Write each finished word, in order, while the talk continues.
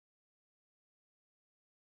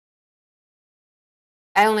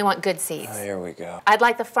I only want good seats. Oh, here we go. I'd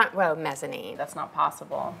like the front row mezzanine. That's not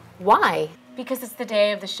possible. Why? Because it's the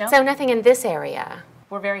day of the show. So nothing in this area.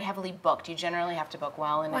 We're very heavily booked. You generally have to book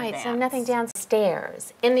well in advance. Right, so nothing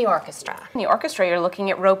downstairs in the orchestra. In the orchestra, you're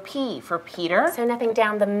looking at row P for Peter. So nothing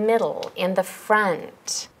down the middle, in the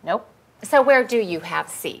front. Nope. So where do you have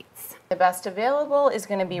seats? The best available is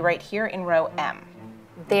going to be right here in row M.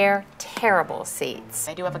 They're terrible seats.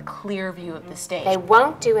 I do have a clear view of the stage. They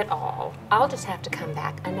won't do it all. I'll just have to come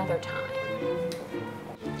back another time.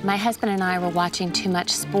 My husband and I were watching too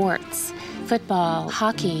much sports. Football,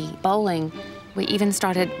 hockey, bowling. We even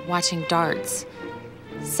started watching darts.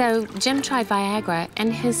 So Jim tried Viagra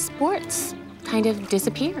and his sports kind of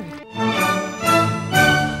disappeared.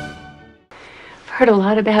 I've heard a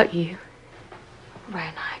lot about you. Ray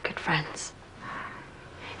and I are good friends.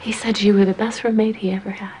 He said you were the best roommate he ever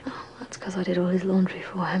had. Oh, that's because I did all his laundry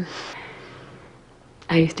for him.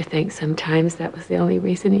 I used to think sometimes that was the only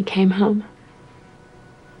reason he came home.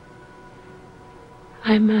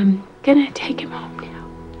 I'm gonna take him home now.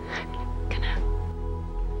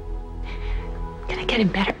 Gonna get him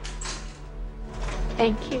better.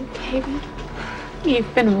 Thank you, baby.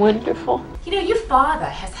 You've been wonderful. You know, your father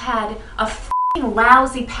has had a f***ing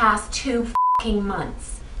lousy past 2 f***ing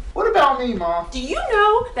months. What about me, Mom? Do you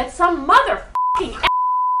know that some mother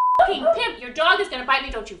f***ing pimp, your dog is gonna bite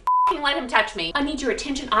me, don't you f***ing let him touch me. I need your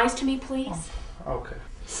attention, eyes to me, please. Oh, okay.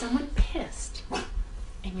 Someone pissed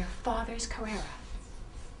in your father's Carrera.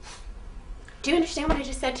 Do you understand what I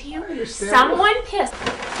just said to you? I understand. Someone pissed.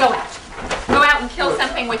 Go out. Go out and kill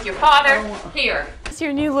something with your father. Here. Is this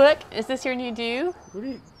your new look? Is this your new do?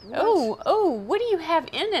 Oh, what do you have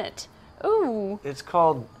in it? Oh. It's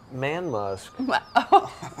called man musk.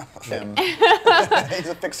 Jim. He's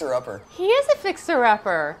a fixer-upper. He is a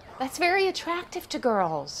fixer-upper. That's very attractive to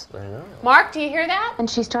girls. I know. Mark, do you hear that? And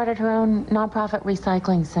she started her own nonprofit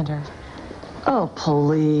recycling center. Oh,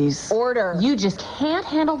 please. Order. You just can't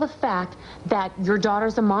handle the fact that your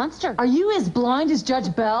daughter's a monster. Are you as blind as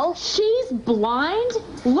Judge Bell? She's blind?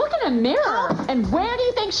 Look in a mirror. And where do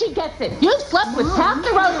you think she gets it? You've slept with half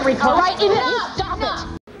the Rotary Club. Right in it. Stop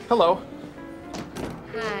it. Hello.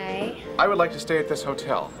 Hi. I would like to stay at this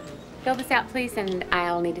hotel. Fill this out, please, and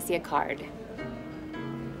I'll need to see a card.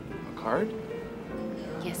 A card?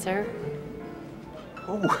 Yes, sir.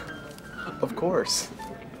 Oh, of course.